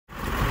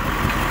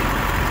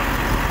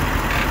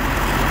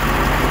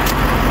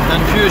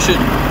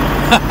confusion.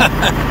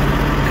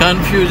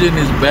 Confusion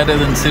is better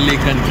than silly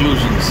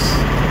conclusions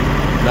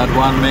that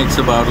one makes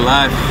about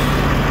life,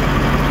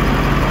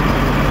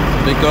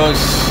 because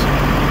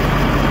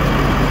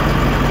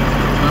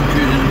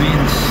confusion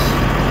means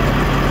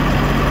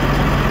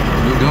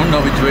you don't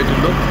know which way to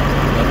look.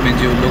 That means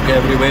you look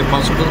every way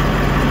possible.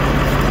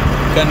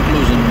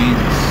 Conclusion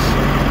means,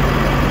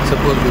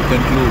 suppose you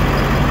conclude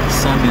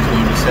sun is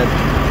going to set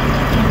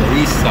on the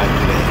east side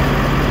today.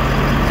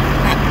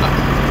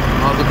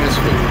 All the best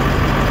for you.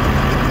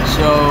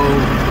 So,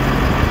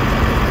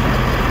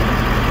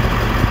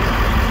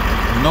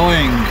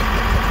 knowing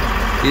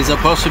is a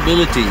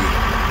possibility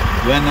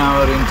when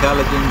our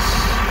intelligence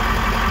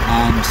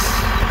and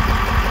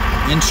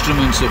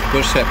instruments of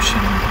perception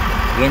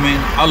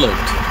remain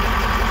alert.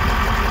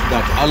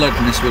 That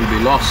alertness will be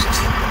lost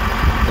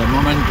the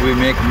moment we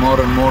make more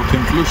and more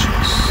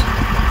conclusions.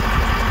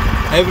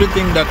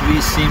 Everything that we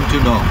seem to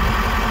know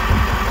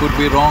could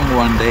be wrong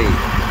one day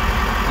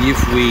if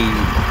we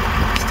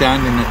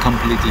stand in a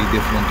completely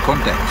different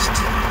context,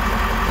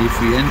 if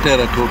we enter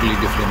a totally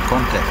different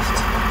context.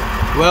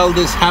 Well,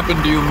 this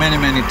happened to you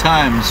many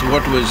times.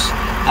 What was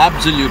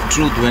absolute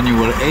truth when you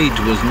were 8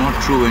 was not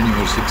true when you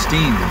were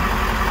 16.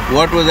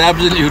 What was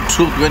absolute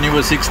truth when you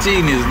were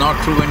 16 is not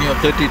true when you're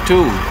 32.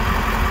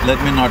 Let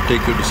me not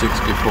take you to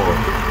 64,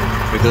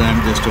 because I'm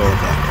just over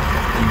that.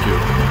 Thank you.